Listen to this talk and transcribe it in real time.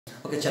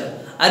Okay, chalo.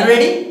 Are you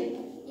ready?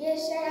 Yes,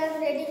 sir. I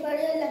am ready for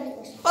your lovely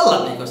question. A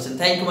lovely question.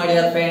 Thank you, my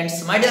dear friends.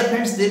 My dear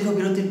friends, দীর্ঘ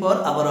বিরতির পর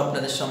আবার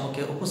আপনাদের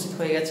সম্মুখে উপস্থিত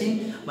হয়ে গেছি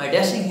মাই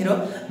ড্যাশিং হিরো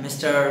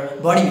মিস্টার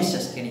বডি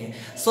বিশ্বাসকে নিয়ে।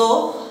 সো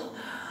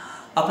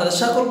আপনাদের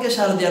সকলকে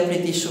শারদীয়ার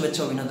প্রীতি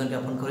শুভেচ্ছা অভিনন্দন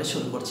জ্ঞাপন করে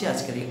শুরু করছি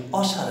আজকের এই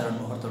অসাধারণ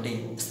মুহূর্তটি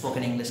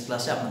স্পোকেন ইংলিশ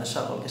ক্লাসে আপনাদের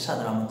সকলকে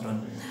সাদর আমন্ত্রণ।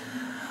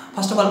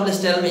 First of all please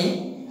tell me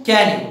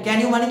can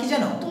you মানে কি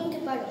জানো?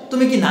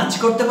 তুমি কি নাচ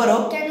করতে পারো?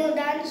 Can you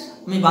dance?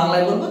 আমি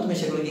বাংলায় বলবো, তুমি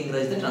সেগুলোকে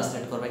ইংরেজিতে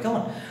ট্রান্সলেট করবে,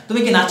 কেমন? তুমি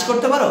কি নাচ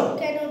করতে পারো?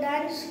 Can you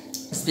dance?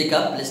 Speak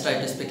up, please try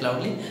to speak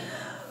loudly.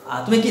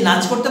 তুমি কি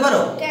নাচ করতে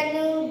পারো? Can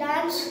you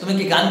dance? তুমি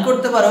কি গান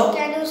করতে পারো?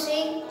 Can you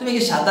sing? তুমি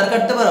কি সাঁতার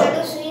কাটতে পারো? Can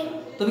you swim?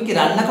 তুমি কি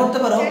রান্না করতে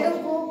পারো? Can you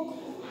cook?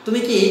 তুমি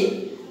কি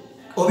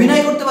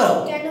অভিনয় করতে পারো?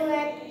 Can you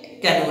act?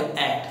 Can you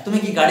act? তুমি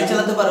কি গাড়ি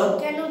চালাতে পারো?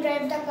 Can you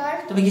drive the car?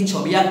 তুমি কি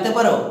ছবি আঁকতে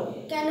পারো?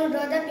 Can you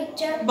draw the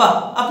picture? বাহ,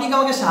 আপনি কি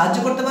আমাকে সাহায্য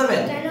করতে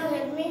পারবেন? Can you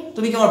help me?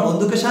 তুমি কি আমার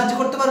বন্ধুকে সাহায্য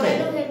করতে পারবে?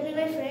 Can you help me,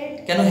 my friend?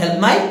 Can you help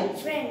my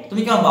Friend.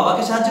 তুমি কি আমার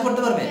বাবাকে সাহায্য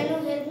করতে পারবে? Can you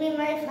help me,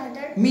 my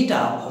father? মিটা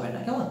হবে না,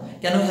 কেমন?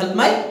 Can you help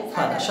my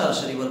father,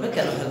 সরাসরি বলবে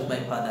can you help my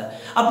father.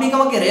 আপনি কি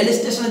আমাকে রেল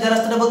স্টেশনে যাওয়ার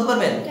রাস্তাটা বলতে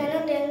পারবেন? Can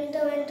you tell me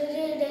the way to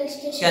the rail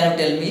station? Can you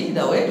tell me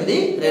the way to the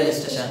rail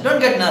station? Don't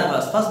get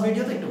nervous, first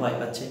ভিডিওতে একটু ভয়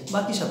পাচ্ছে,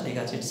 বাকি সব ঠিক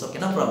আছে, it's okay,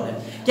 no problem.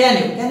 Can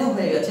you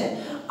হয়ে গেছে।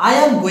 আই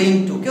অ্যাম গোয়িং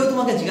টু, কেউ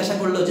তোমাকে জিজ্ঞাসা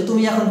করলো যে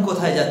তুমি এখন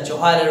কোথায় যাচ্ছ,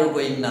 হোয়ার আর ইউ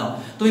গোয়িং নাও,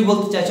 তুমি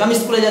বলতে চাইছো আমি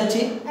স্কুলে যাচ্ছি,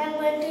 I am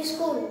going to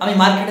school. আমি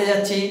মার্কেটে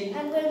যাচ্ছি, I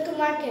am going to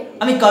market.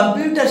 আমি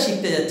কম্পিউটার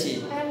শিখতে যাচ্ছি,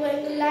 I am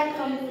going to learn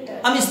computer.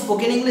 আমি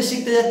স্পোকেন ইংলিশ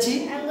শিখতে যাচ্ছি,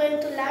 I am going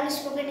to learn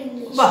spoken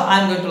English. বাহ, I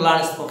am going to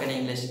learn spoken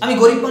English. আমি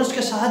গরিব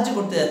মানুষকে সাহায্য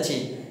করতে যাচ্ছি,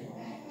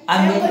 I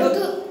am going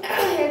to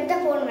help the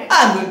poor man.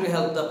 I am going to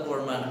help the poor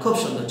man. খুব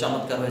সুন্দর,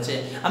 চমৎকার হয়েছে।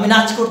 আমি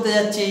নাচ করতে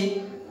যাচ্ছি,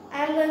 I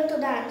am going to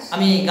dance.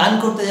 আমি গান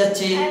করতে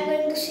যাচ্ছি, I am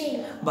going to sing.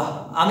 বাহ,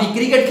 আমি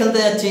ক্রিকেট খেলতে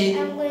যাচ্ছি,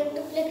 I am going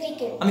to play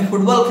cricket. আমি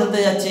ফুটবল খেলতে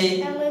যাচ্ছি,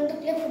 I am going to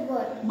play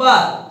football.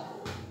 বাহ,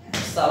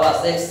 সাবাস,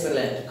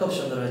 এক্সেলেন্ট, খুব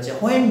সুন্দর হয়েছে।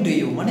 হোয়েন ডু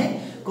ইউ মানে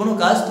কোনো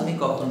কাজ তুমি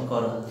কখন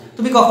করো,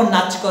 তুমি কখন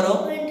নাচ করো,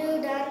 When do you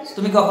dance?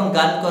 তুমি কখন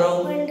গান করো,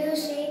 When do you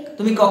sing?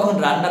 তুমি কখন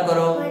রান্না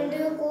করো, When do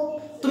you cook?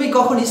 তুমি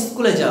কখন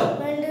স্কুলে যাও,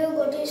 When do you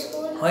go to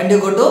school? When do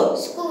go to,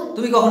 School.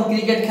 তুমি কখন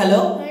ক্রিকেট খেলো,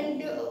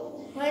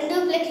 When do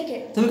you play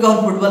cricket? তুমি কখন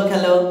ফুটবল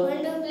খেলো, When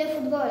do you play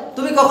football?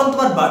 তুমি কখন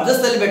তোমার বার্থডে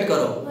সেলিব্রেট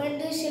করো, When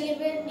do you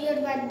celebrate your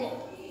birthday?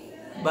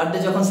 Birthday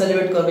যখন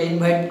সেলিব্রেট করবে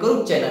ইনভাইট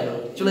করুক চাই না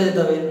করুক, চলে যেতে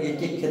হবে,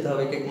 কেক খেতে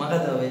হবে, কেক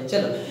মাখাতে হবে,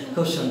 চলো,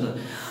 খুব সুন্দর।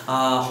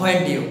 হোয়েন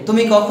ডু ইউ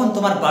তুমি কখন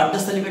তোমার বার্থডে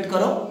সেলিব্রেট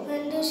করো,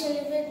 When do you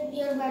celebrate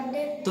your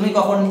birthday? তুমি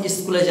কখন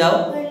স্কুলে যাও,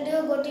 When do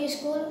you go to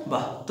school?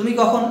 বাহ, তুমি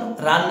কখন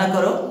রান্না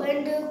করো, When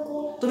do you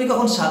cook? তুমি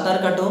কখন সাঁতার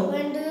কাটো,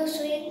 When do you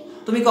swim?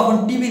 তুমি কখন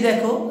টিভি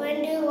দেখো, When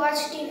do you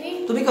watch TV?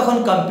 তুমি কখন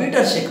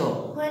কম্পিউটার শেখো,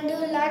 When do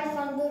you learn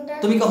computer?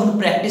 তুমি কখন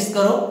প্র্যাকটিস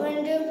করো, When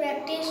do you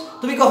practice?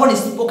 তুমি কখন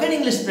স্পোকেন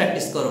ইংলিশ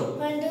প্র্যাকটিস করো,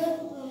 When do you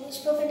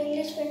spoken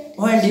English practice?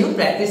 When do you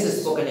practice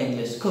spoken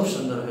English. খুব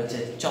সুন্দর হয়েছে,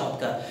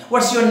 চমৎকার।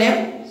 What's your name?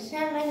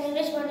 Sir, my name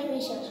is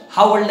Badkulla.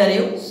 How old are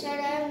you? Sir,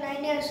 I am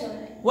 9 years old.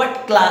 What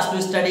class do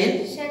study in?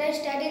 Sir, I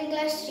study in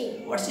class 3.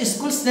 What's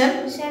schools name?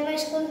 Sir, my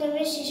school name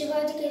is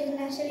Shishubhati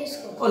Nursery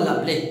School. Oh,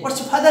 lovely. What's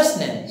your father's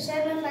name? Sir,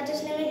 my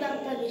father's name is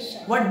Dr. Vishwa.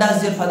 What does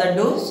your father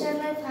do? Sir,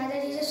 my father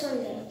is a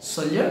soldier.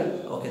 Soldier.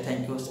 Okay,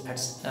 thank you.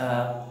 That's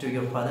to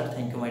your father.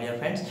 Thank you, my dear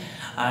friends.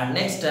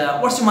 Next,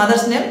 what's your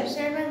mother's name?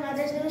 Sir, my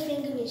mother's name is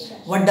Pinky Vishwa.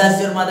 What does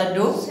your mother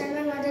do? Sir,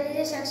 my mother is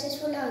a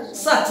successful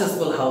housewife.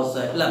 Successful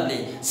housewife. Lovely.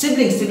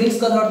 Siblings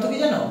কথা অর্থ কি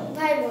জানো?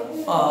 Bhai boy.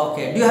 Oh,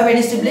 okay. Do you have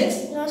any siblings?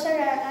 No, sir,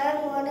 I am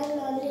one and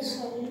only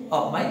son.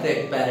 Of my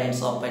great parents,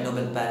 of my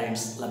noble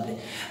parents. Lovely.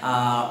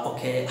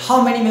 Okay. How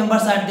many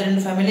members are there in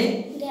the family?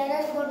 There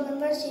are 4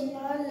 members in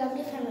our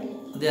lovely family.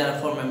 There are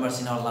 4 members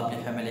in our lovely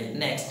family.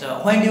 Next,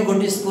 when do you go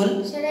to school?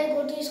 Sir, I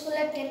go to school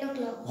at 10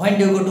 o'clock. When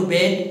do you go to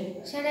bed?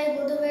 Sir, I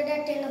go to bed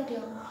at 10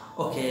 o'clock.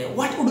 Okay.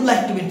 What would you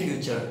like to be in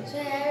future?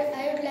 Sir,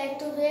 I would like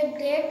to be a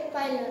great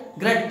pilot.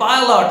 Great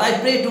pilot. I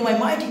pray to my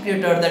mighty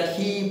creator that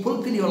he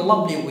fulfill your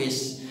lovely wish.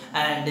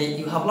 And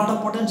you have a lot of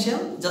potential.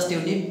 Just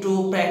you need to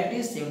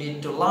practice. You need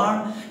to learn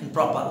in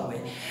proper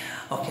way.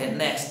 Okay.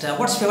 Next,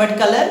 what's favorite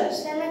color?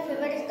 Sir, my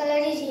favorite color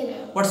is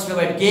yellow. What's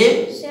favorite game?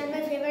 Sir,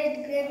 my favorite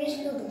game is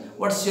Ludo.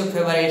 What's your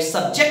favorite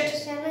subject?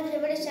 Sir, my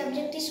favorite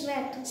subject is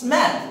math. It's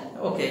math.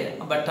 Okay.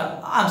 But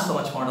I'm so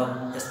much fond of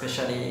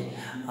especially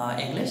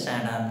English,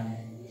 and I'm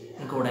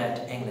good at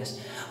English.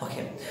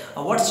 Okay.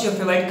 What's your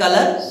favorite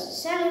color?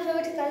 Sir, my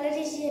favorite color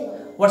is yellow.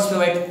 What's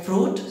favorite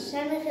fruit?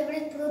 Sir, my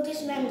favorite fruit is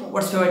mango.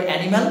 What's favorite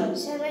animal?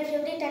 Sir, my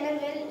favorite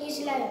animal is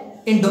lion.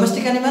 In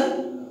domestic animal?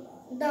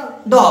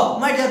 Dog.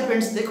 My dear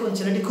friends, দেখুন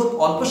ছেলেটি খুব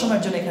অল্প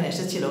সময়ের জন্য এখানে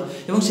এসেছিল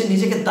এবং সে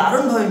নিজেকে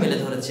দারুণভাবে মেলে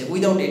ধরেছে।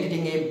 উইদাউট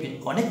এডিটিংয়ে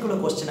অনেকগুলো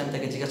কোশ্চেন আমি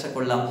তাকে জিজ্ঞাসা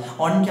করলাম।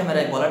 অন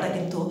ক্যামেরায় বলাটা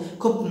কিন্তু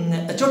খুব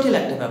জটিল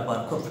একটা ব্যাপার,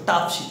 খুব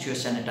টাফ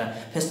সিচুয়েশান এটা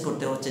ফেস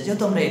করতে হচ্ছে,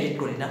 যেহেতু আমরা এডিট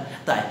করি না।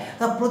 তাই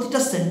তার প্রতিটা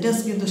সেন্টেন্স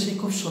কিন্তু সে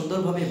খুব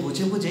সুন্দরভাবে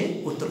বুঝে বুঝে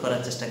উত্তর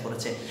করার চেষ্টা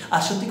করেছে।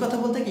 আর সত্যি কথা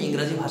বলতে কি,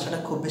 ইংরাজি ভাষাটা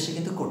খুব বেশি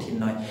কিন্তু কঠিন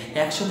নয়।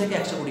 100 থেকে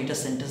 120টা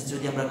সেন্টেন্স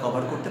যদি আমরা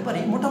কভার করতে পারি,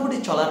 মোটামুটি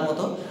চলার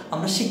মতো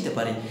আমরা শিখতে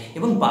পারি।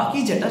 এবং বাকি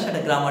যেটা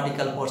সেটা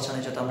গ্রামাটিক্যাল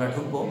পোর্শনে যত আমরা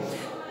ঢুকবো,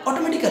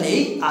 অটোমেটিক্যালি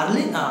এই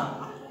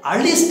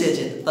আর্লি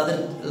স্টেজে তাদের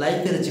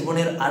লাইফের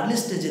জীবনের আর্লি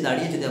স্টেজে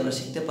দাঁড়িয়ে যদি আমরা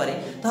শিখতে পারি,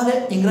 তাহলে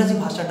ইংরাজি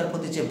ভাষাটার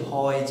প্রতি যে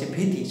ভয়, যে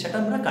ভীতি, সেটা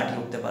আমরা কাটিয়ে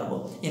উঠতে পারবো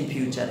ইন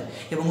ফিউচারে,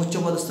 এবং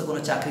উচ্চপদস্থ কোনো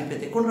চাকরি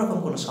পেতে কোনো রকম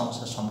কোনো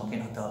সমস্যার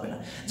সম্মুখীন হতে হবে না।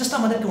 জাস্ট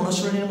আমাদেরকে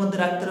অনুশীলনের মধ্যে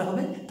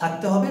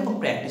থাকতে হবে এবং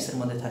প্র্যাকটিসের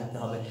মধ্যে থাকতে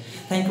হবে।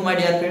 Thank you my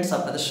dear friends,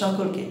 আপনাদের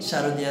সকলকে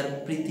শারদীয়ার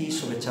প্রীতি,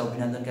 শুভেচ্ছা,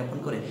 অভিনন্দন জ্ঞাপন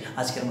করে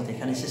আজকের মতো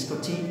এখানে শেষ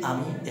করছি।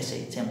 আমি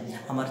এসেইচএম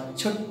আমার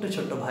ছোট্ট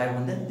ছোট্ট ভাই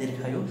বোনদের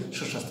দীর্ঘায়ু,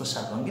 সুস্বাস্থ্য,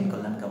 সার্বাঙ্গীন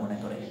কল্যাণ কামনা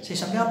করে, সেই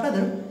সঙ্গে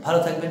আপনাদেরও ভালো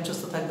থাকবেন,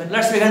 সুস্থ থাকবেন।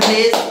 Let's begin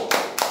please.